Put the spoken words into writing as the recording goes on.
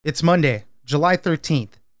It's Monday, July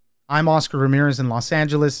 13th. I'm Oscar Ramirez in Los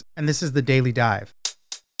Angeles, and this is the Daily Dive.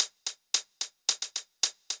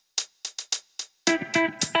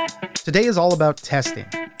 Today is all about testing.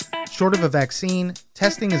 Short of a vaccine,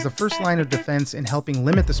 testing is the first line of defense in helping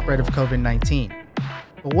limit the spread of COVID-19.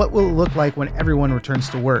 But what will it look like when everyone returns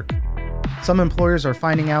to work? Some employers are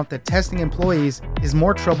finding out that testing employees is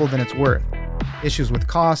more trouble than it's worth. Issues with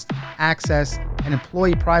cost, access, and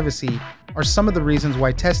employee privacy are some of the reasons why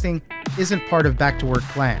testing isn't part of back-to-work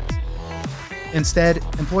plans. Instead,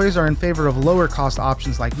 employers are in favor of lower-cost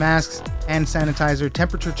options like masks, hand sanitizer,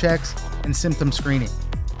 temperature checks, and symptom screening.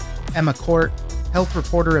 Emma Court, health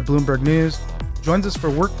reporter at Bloomberg News, joins us for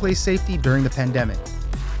workplace safety during the pandemic.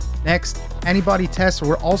 Next, antibody tests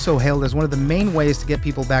were also hailed as one of the main ways to get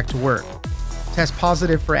people back to work. Test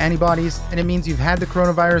positive for antibodies, and it means you've had the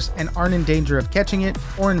coronavirus and aren't in danger of catching it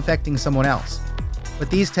or infecting someone else. But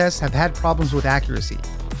these tests have had problems with accuracy.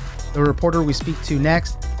 The reporter we speak to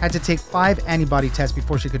next had to take 5 antibody tests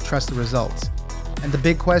before she could trust the results. And the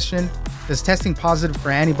big question, does testing positive for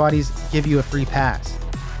antibodies give you a free pass?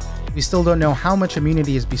 We still don't know how much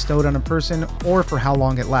immunity is bestowed on a person or for how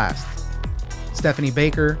long it lasts. Stephanie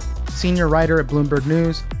Baker, senior writer at Bloomberg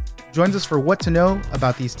News, joins us for what to know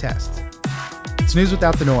about these tests. It's news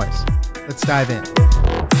without the noise. Let's dive in.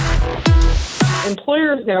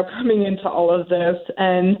 Employers now coming into all of this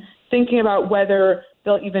and thinking about whether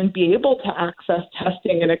they'll even be able to access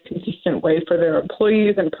testing in a consistent way for their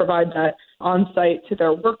employees and provide that on-site to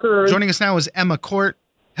their workers. Joining us now is Emma Court,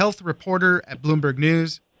 health reporter at Bloomberg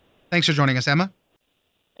News. Thanks for joining us, Emma.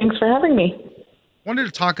 Thanks for having me. Wanted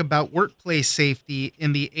to talk about workplace safety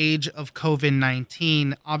in the age of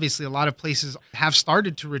COVID-19. Obviously, a lot of places have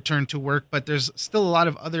started to return to work, but there's still a lot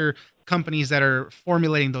of other companies that are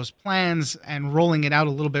formulating those plans and rolling it out a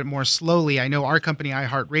little bit more slowly. I know our company,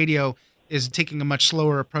 iHeartRadio, is taking a much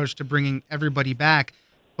slower approach to bringing everybody back.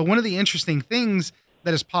 But one of the interesting things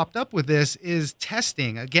that has popped up with this is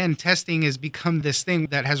testing. Again, testing has become this thing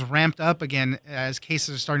that has ramped up again as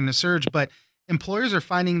cases are starting to surge. But employers are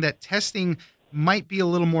finding that testing might be a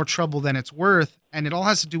little more trouble than it's worth, and it all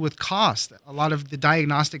has to do with cost. A lot of the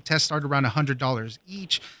diagnostic tests start around $100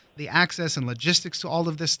 each. The access and logistics to all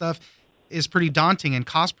of this stuff is pretty daunting and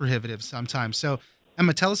cost prohibitive sometimes. So,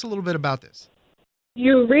 Emma, tell us a little bit about this.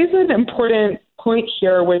 You raise an important point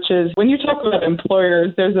here, which is when you talk about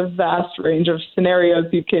employers, there's a vast range of scenarios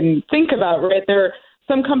you can think about, right?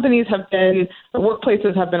 Some companies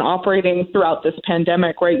workplaces have been operating throughout this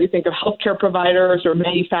pandemic, right? You think of healthcare providers or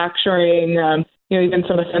manufacturing, even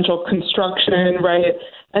some essential construction, right?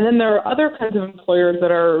 And then there are other kinds of employers that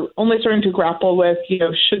are only starting to grapple with,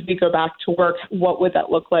 should we go back to work? What would that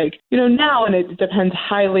look like, now? And it depends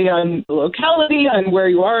highly on the locality, on where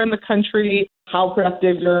you are in the country, how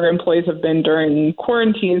productive your employees have been during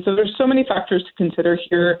quarantine. So there's so many factors to consider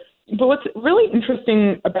here. But what's really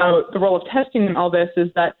interesting about the role of testing in all this is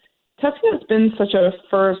that testing has been such a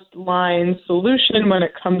first-line solution when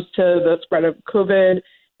it comes to the spread of COVID.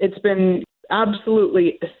 It's been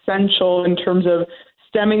absolutely essential in terms of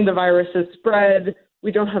stemming the virus's spread.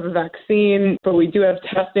 We don't have a vaccine, but we do have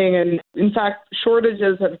testing. And in fact,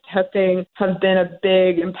 shortages of testing have been a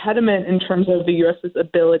big impediment in terms of the U.S.'s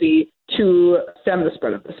ability to stem the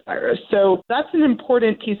spread of this virus. So that's an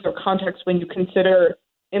important piece of context when you consider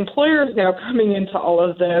employers now coming into all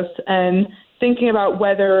of this and thinking about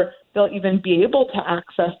whether they'll even be able to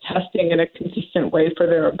access testing in a consistent way for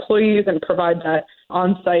their employees and provide that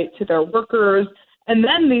on-site to their workers. And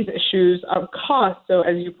then these issues of cost. So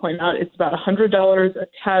as you point out, it's about $100 a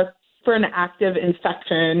test for an active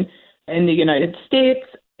infection in the United States.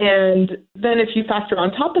 And then if you factor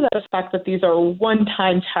on top of that the fact that these are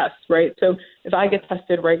one-time tests, right? So if I get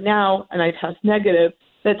tested right now and I test negative,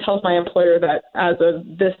 that tells my employer that as of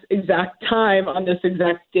this exact time, on this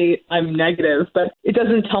exact date, I'm negative. But it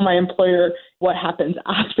doesn't tell my employer what happens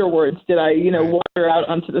afterwards. Did I, wander out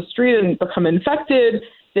onto the street and become infected?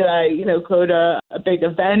 Did I, go to a big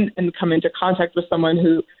event and come into contact with someone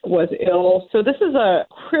who was ill? So this is a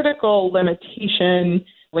critical limitation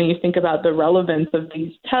when you think about the relevance of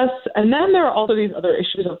these tests. And then there are also these other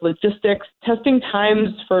issues of logistics. Testing times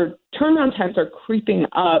for turnaround times are creeping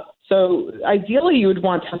up. So ideally, you would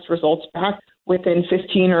want test results back within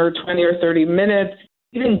 15 or 20 or 30 minutes.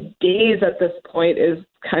 Even days at this point is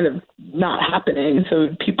kind of not happening.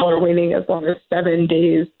 So people are waiting as long as 7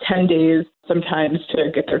 days, 10 days sometimes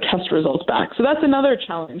to get their test results back. So that's another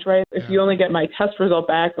challenge, right? If you only get my test result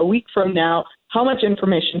back a week from now, how much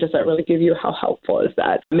information does that really give you? How helpful is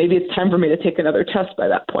that? Maybe it's time for me to take another test by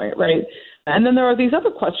that point, right? And then there are these other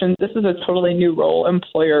questions. This is a totally new role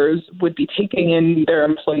employers would be taking in their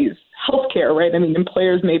employees' healthcare, right? I mean,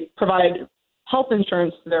 employers may provide health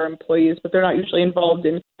insurance to their employees, but they're not usually involved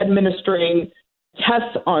in administering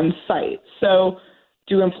tests on site. So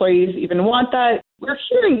do employees even want that? We're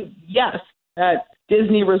hearing yes. At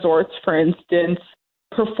Disney resorts, for instance,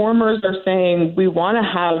 performers are saying we want to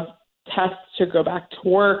have tests to go back to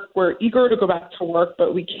work. We're eager to go back to work,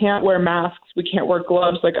 but we can't wear masks. We can't wear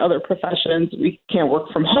gloves like other professions. We can't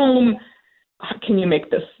work from home. How can you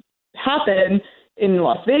make this happen? In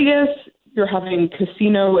Las Vegas, you're having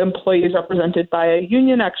casino employees represented by a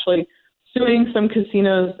union actually suing some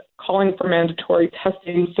casinos, calling for mandatory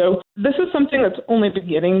testing. So this is something that's only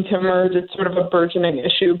beginning to emerge. It's sort of a burgeoning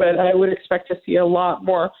issue, but I would expect to see a lot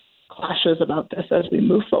more clashes about this as we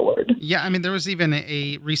move forward. Yeah, I mean, there was even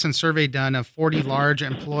a recent survey done of 40 large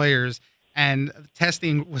employers, and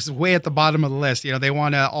testing was way at the bottom of the list. You know, they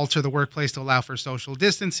want to alter the workplace to allow for social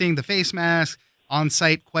distancing, the face mask,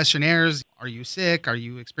 on-site questionnaires. Are you sick? Are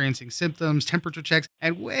you experiencing symptoms? Temperature checks.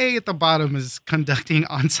 And way at the bottom is conducting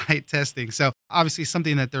on-site testing. So obviously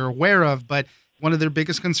something that they're aware of, but one of their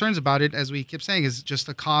biggest concerns about it, as we keep saying, is just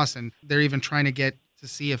the cost. And they're even trying to get to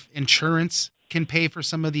see if insurance can pay for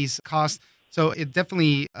some of these costs. So it's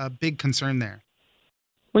definitely a big concern there.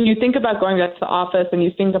 When you think about going back to the office and you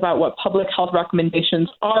think about what public health recommendations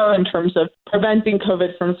are in terms of preventing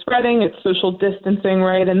COVID from spreading, it's social distancing,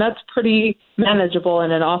 right? And that's pretty manageable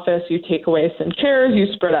in an office. You take away some chairs,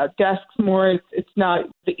 you spread out desks more. It's not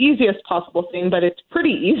the easiest possible thing, but it's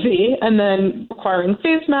pretty easy. And then requiring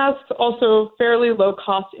face masks, also fairly low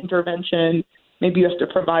cost intervention. Maybe you have to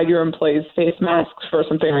provide your employees face masks for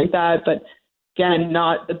something like that. But again,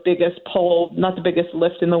 not the biggest pull, not the biggest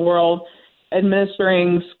lift in the world.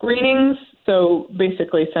 Administering screenings, so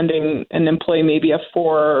basically sending an employee maybe a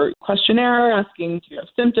 4 questionnaire, asking do you have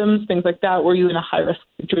symptoms, things like that. Were you in a high-risk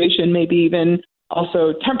situation? Maybe even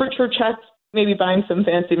also temperature checks, maybe buying some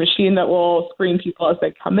fancy machine that will screen people as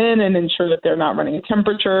they come in and ensure that they're not running a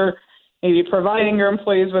temperature, maybe providing your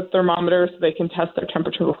employees with thermometers so they can test their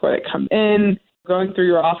temperature before they come in, going through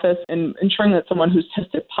your office and ensuring that someone who's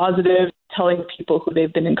tested positive, telling people who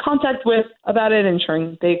they've been in contact with about it,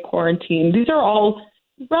 ensuring they quarantine. These are all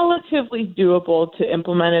relatively doable to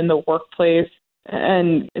implement in the workplace,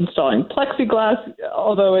 and installing plexiglass,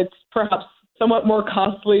 although it's perhaps somewhat more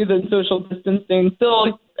costly than social distancing,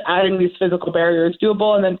 still adding these physical barriers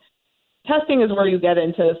doable. And then testing is where you get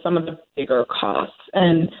into some of the bigger costs.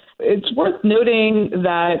 And it's worth noting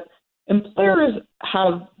that employers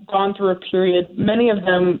have gone through a period, many of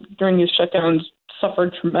them during these shutdowns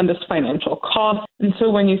suffered tremendous financial costs. And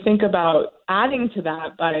so when you think about adding to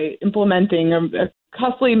that by implementing a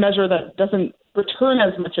costly measure that doesn't return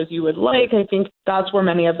as much as you would like, I think that's where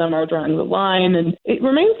many of them are drawing the line. And it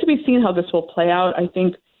remains to be seen how this will play out. I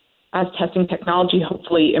think as testing technology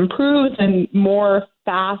hopefully improves and more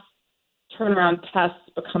fast turnaround tests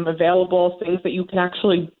become available, things that you can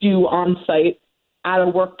actually do on site at a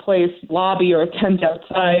workplace lobby or a tent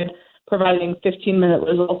outside, providing 15-minute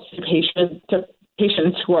results to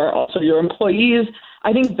patients who are also your employees,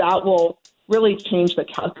 I think that will really change the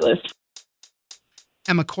calculus.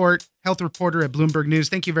 Emma Court, health reporter at Bloomberg News.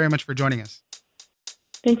 Thank you very much for joining us.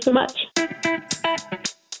 Thanks so much.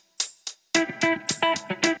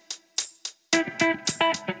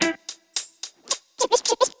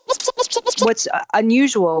 What's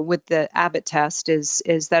unusual with the Abbott test is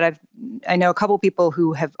that I know a couple people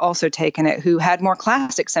who have also taken it who had more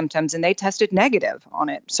classic symptoms and they tested negative on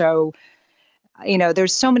it. So,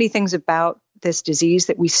 there's so many things about this disease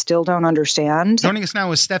that we still don't understand. Joining us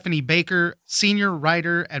now is Stephanie Baker, senior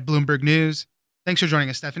writer at Bloomberg News. Thanks for joining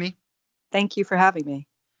us, Stephanie. Thank you for having me.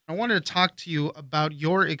 I wanted to talk to you about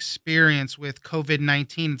your experience with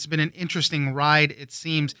COVID-19. It's been an interesting ride, it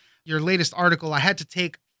seems. Your latest article, I had to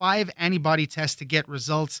take 5 antibody tests to get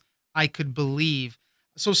results I could believe.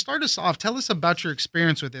 So start us off. Tell us about your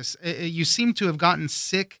experience with this. You seem to have gotten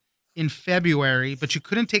sick in February, but you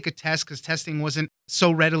couldn't take a test because testing wasn't so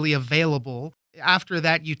readily available. After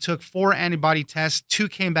that, you took 4 antibody tests. 2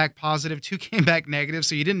 came back positive, 2 came back negative,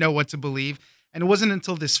 so you didn't know what to believe. And it wasn't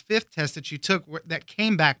until this 5th test that you took that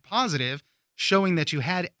came back positive, showing that you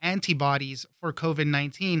had antibodies for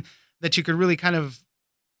COVID-19, that you could really kind of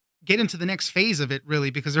get into the next phase of it,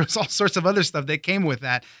 really, because there was all sorts of other stuff that came with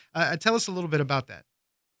that. Tell us a little bit about that.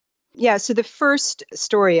 Yeah, so the first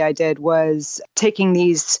story I did was taking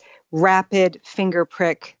these rapid finger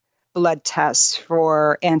prick blood tests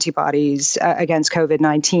for antibodies against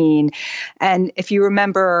COVID-19. And if you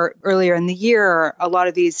remember earlier in the year, a lot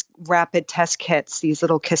of these rapid test kits, these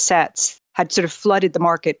little cassettes, had sort of flooded the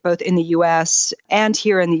market both in the US and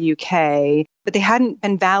here in the UK, but they hadn't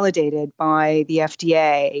been validated by the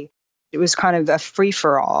FDA. It was kind of a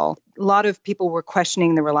free-for-all. A lot of people were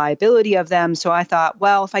questioning the reliability of them. So I thought,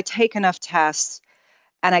 well, if I take enough tests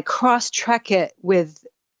and I cross-check it with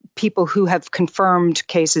people who have confirmed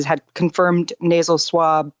cases, had confirmed nasal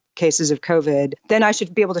swab cases of COVID, then I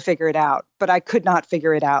should be able to figure it out. But I could not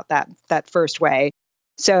figure it out that first way.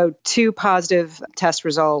 So 2 positive test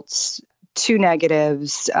results, 2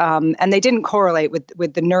 negatives, and they didn't correlate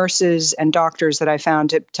with the nurses and doctors that I found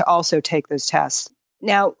to also take those tests.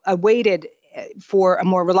 Now, I waited for a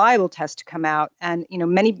more reliable test to come out, and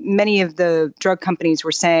many of the drug companies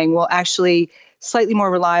were saying, well, actually, slightly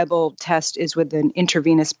more reliable test is with an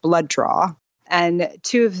intravenous blood draw. And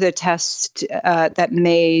 2 of the tests that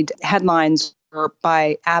made headlines were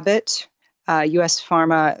by Abbott, U.S.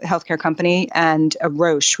 pharma healthcare company, and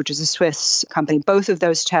Roche, which is a Swiss company. Both of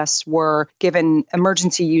those tests were given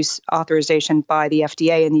emergency use authorization by the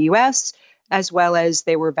FDA in the U.S., as well as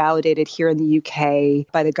they were validated here in the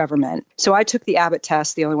UK by the government. So I took the Abbott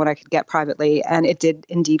test, the only one I could get privately, and it did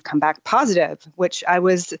indeed come back positive, which I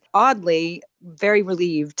was oddly very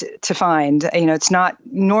relieved to find. It's not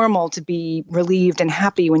normal to be relieved and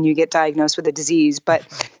happy when you get diagnosed with a disease, but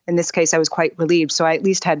in this case, I was quite relieved. So I at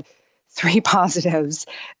least had 3 positives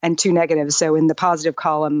and 2 negatives. So in the positive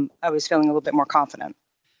column, I was feeling a little bit more confident.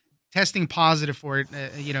 Testing positive for it,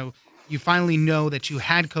 you finally know that you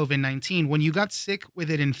had COVID-19. When you got sick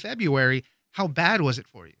with it in February, how bad was it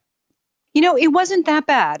for you? It wasn't that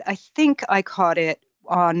bad. I think I caught it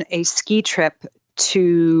on a ski trip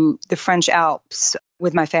to the French Alps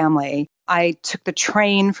with my family. I took the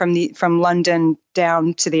train from London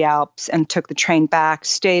down to the Alps and took the train back,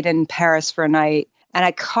 stayed in Paris for a night, and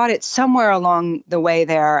I caught it somewhere along the way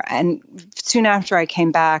there. And soon after I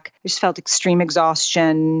came back, I just felt extreme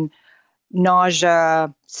exhaustion,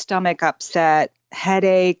 nausea, stomach upset,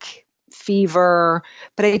 headache, fever,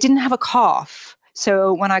 but I didn't have a cough.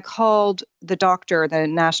 So when I called the doctor, the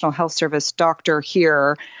National Health Service doctor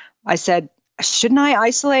here, I said, shouldn't I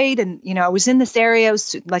isolate? And, I was in this area,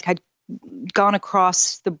 I'd gone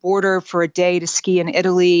across the border for a day to ski in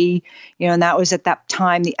Italy, and that was at that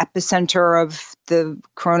time the epicenter of the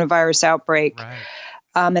coronavirus outbreak. Right.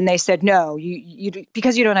 And they said, no, you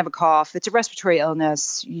because you don't have a cough, it's a respiratory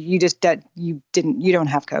illness. You don't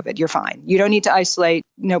have COVID. You're fine. You don't need to isolate.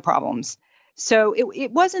 No problems. So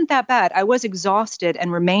it wasn't that bad. I was exhausted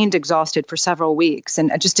and remained exhausted for several weeks,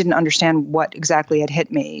 and I just didn't understand what exactly had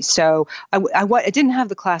hit me. So I didn't have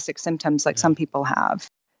the classic symptoms like some people have.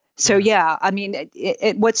 So yeah, I mean,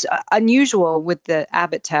 what's unusual with the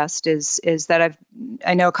Abbott test is that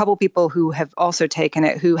I know a couple people who have also taken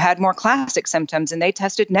it who had more classic symptoms and they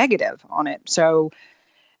tested negative on it. So,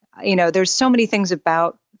 there's so many things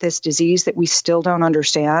about this disease that we still don't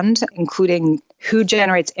understand, including who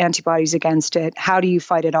generates antibodies against it, how do you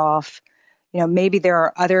fight it off? Maybe there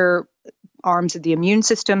are other arms of the immune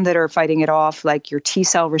system that are fighting it off, like your T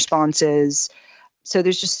cell responses. So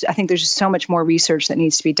I think there's just so much more research that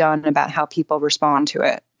needs to be done about how people respond to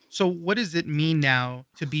it. So what does it mean now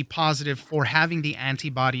to be positive for having the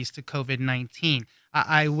antibodies to COVID-19?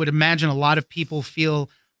 I would imagine a lot of people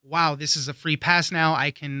feel, wow, this is a free pass now.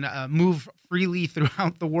 I can move freely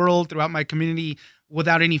throughout the world, throughout my community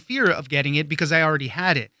without any fear of getting it because I already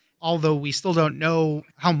had it. Although we still don't know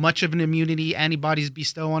how much of an immunity antibodies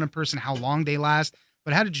bestow on a person, how long they last.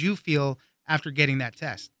 But how did you feel after getting that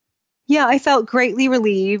test? Yeah, I felt greatly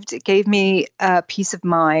relieved. It gave me peace of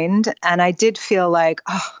mind. And I did feel like,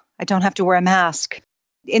 I don't have to wear a mask.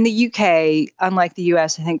 In the UK, unlike the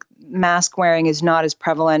US, I think mask wearing is not as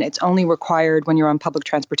prevalent. It's only required when you're on public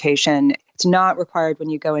transportation. It's not required when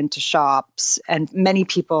you go into shops. And many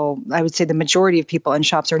people, I would say the majority of people in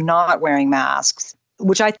shops are not wearing masks,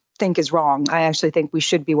 which I think is wrong. I actually think we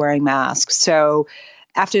should be wearing masks. So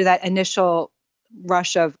after that initial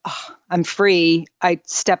rush of, I'm free, I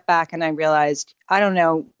stepped back and I realized, I don't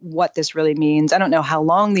know what this really means. I don't know how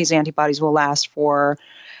long these antibodies will last for.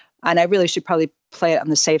 And I really should probably play it on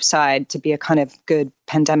the safe side to be a kind of good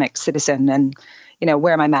pandemic citizen and,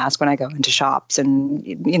 wear my mask when I go into shops and,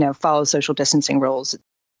 follow social distancing rules.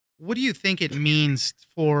 What do you think it means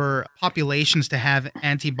for populations to have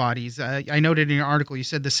antibodies? I noted in your article, you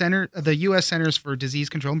said the U.S. Centers for Disease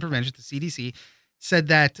Control and Prevention, the CDC, said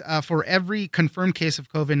that for every confirmed case of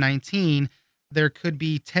COVID-19, there could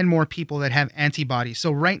be 10 more people that have antibodies.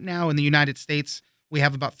 So right now in the United States, we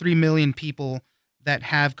have about 3 million people that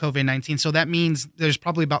have COVID-19. So that means there's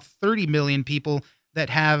probably about 30 million people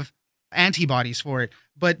that have antibodies for it.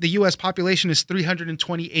 But the U.S. population is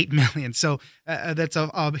 328 million. So that's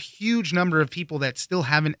a huge number of people that still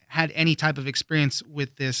haven't had any type of experience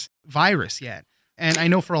with this virus yet. And I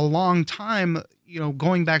know for a long time,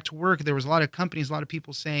 going back to work, there was a lot of companies, a lot of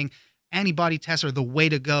people saying, antibody tests are the way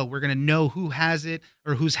to go. We're going to know who has it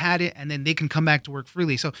or who's had it, and then they can come back to work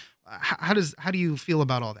freely. So how do you feel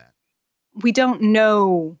about all that? We don't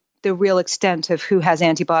know the real extent of who has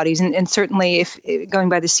antibodies. And certainly if going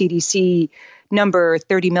by the CDC number,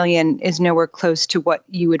 30 million is nowhere close to what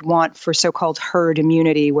you would want for so-called herd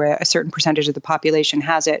immunity, where a certain percentage of the population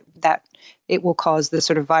has it, that it will cause the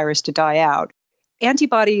sort of virus to die out.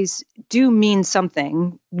 Antibodies do mean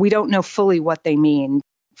something. We don't know fully what they mean.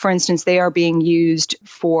 For instance, they are being used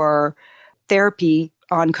for therapy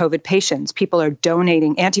on COVID patients. People are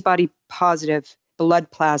donating antibody-positive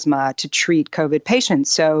blood plasma to treat COVID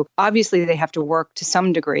patients. So obviously they have to work to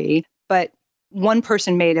some degree. But one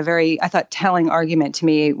person made a very, I thought, telling argument to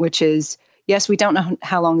me, which is, yes, we don't know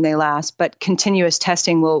how long they last, but continuous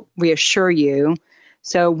testing will reassure you.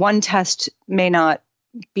 So one test may not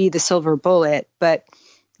be the silver bullet, but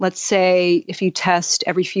let's say if you test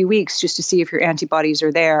every few weeks just to see if your antibodies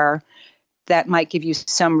are there, that might give you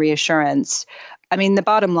some reassurance. I mean, the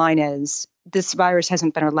bottom line is this virus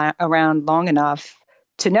hasn't been around long enough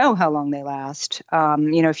to know how long they last.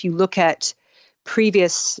 If you look at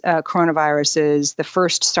previous coronaviruses, the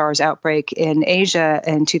first SARS outbreak in Asia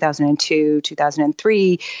in 2002,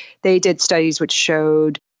 2003, they did studies which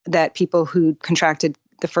showed that people who contracted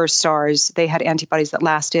the first SARS, they had antibodies that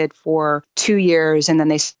lasted for 2 years, and then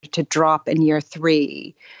they started to drop in year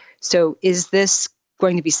 3. So is this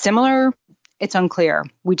going to be similar? It's unclear.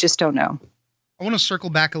 We just don't know. I want to circle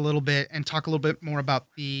back a little bit and talk a little bit more about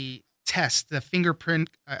the test, the finger prick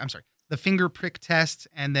test,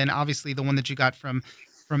 and then obviously the one that you got from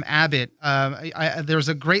Abbott. There's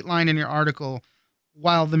a great line in your article.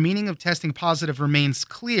 While the meaning of testing positive remains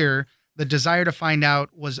clear, the desire to find out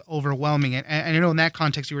was overwhelming. And I know in that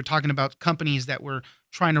context, you were talking about companies that were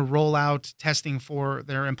trying to roll out testing for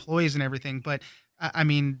their employees and everything. But I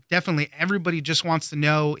mean, definitely everybody just wants to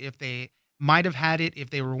know if they might have had it, if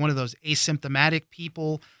they were one of those asymptomatic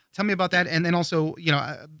people. Tell me about that. And then also,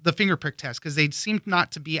 the finger prick test, because they seem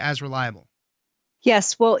not to be as reliable.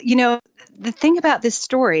 Yes. Well, the thing about this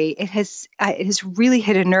story, it has really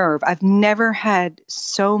hit a nerve. I've never had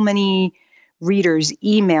so many readers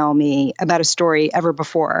email me about a story ever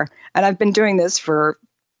before. And I've been doing this for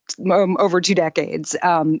over 2 decades.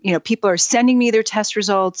 People are sending me their test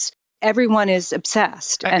results. Everyone is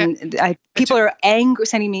obsessed. And people are angry,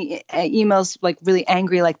 sending me emails like really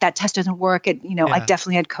angry, like that test doesn't work. I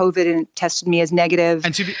definitely had COVID and it tested me as negative.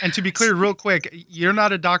 And to be clear, real quick, you're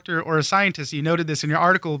not a doctor or a scientist. You noted this in your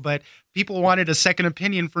article, but people wanted a second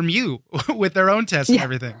opinion from you with their own tests and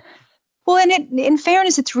everything. Well, and in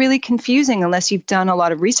fairness, it's really confusing unless you've done a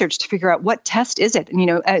lot of research to figure out what test is it.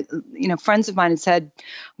 And, friends of mine had said,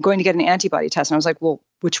 I'm going to get an antibody test. And I was like, well,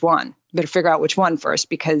 which one? You better figure out which one first,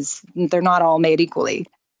 because they're not all made equally.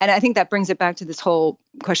 And I think that brings it back to this whole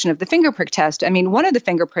question of the finger prick test. I mean, two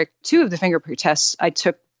of the finger prick tests I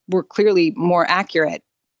took were clearly more accurate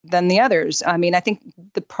than the others. I mean, I think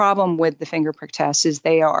the problem with the finger prick tests is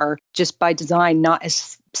they are just by design not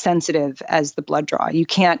as sensitive as the blood draw. You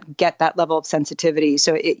can't get that level of sensitivity.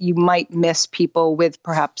 So you might miss people with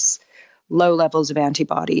perhaps low levels of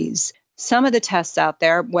antibodies. Some of the tests out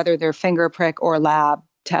there, whether they're finger prick or lab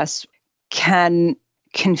tests, can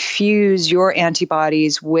confuse your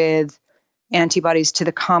antibodies with antibodies to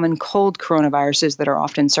the common cold coronaviruses that are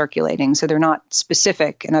often circulating. So they're not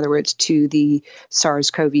specific, in other words, to the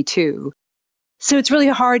SARS-CoV-2. So it's really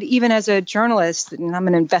hard, even as a journalist, and I'm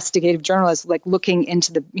an investigative journalist, like looking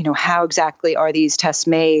into the, how exactly are these tests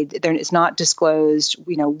made? It's not disclosed,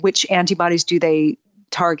 which antibodies do they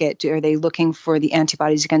target? Are they looking for the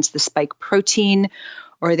antibodies against the spike protein?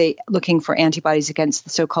 Or are they looking for antibodies against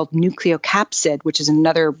the so-called nucleocapsid, which is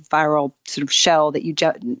another viral sort of shell that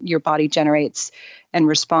your body generates in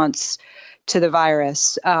response to the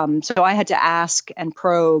virus? So I had to ask and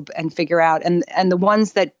probe and figure out. And the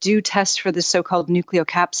ones that do test for the so-called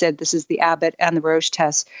nucleocapsid, this is the Abbott and the Roche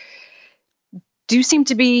tests, do seem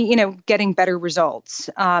to be, getting better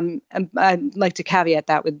results. I'd like to caveat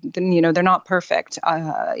that with, they're not perfect.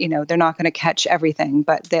 They're not going to catch everything,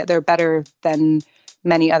 but they're better than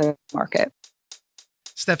many other market.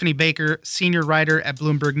 Stephanie Baker, senior writer at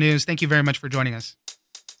Bloomberg News. Thank you very much for joining us.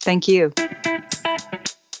 Thank you.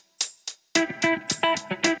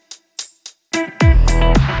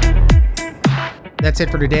 That's it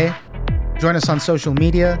for today. Join us on social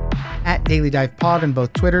media at Daily Dive Pod on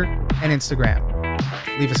both Twitter and Instagram.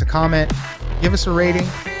 Leave us a comment, give us a rating,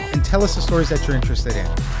 and tell us the stories that you're interested in.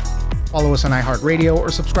 Follow us on iHeartRadio or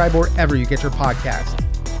subscribe wherever you get your podcast.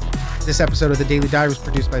 This episode of The Daily Dive was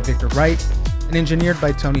produced by Victor Wright and engineered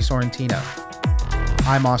by Tony Sorrentino.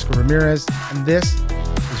 I'm Oscar Ramirez, and this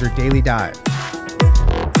is your Daily Dive.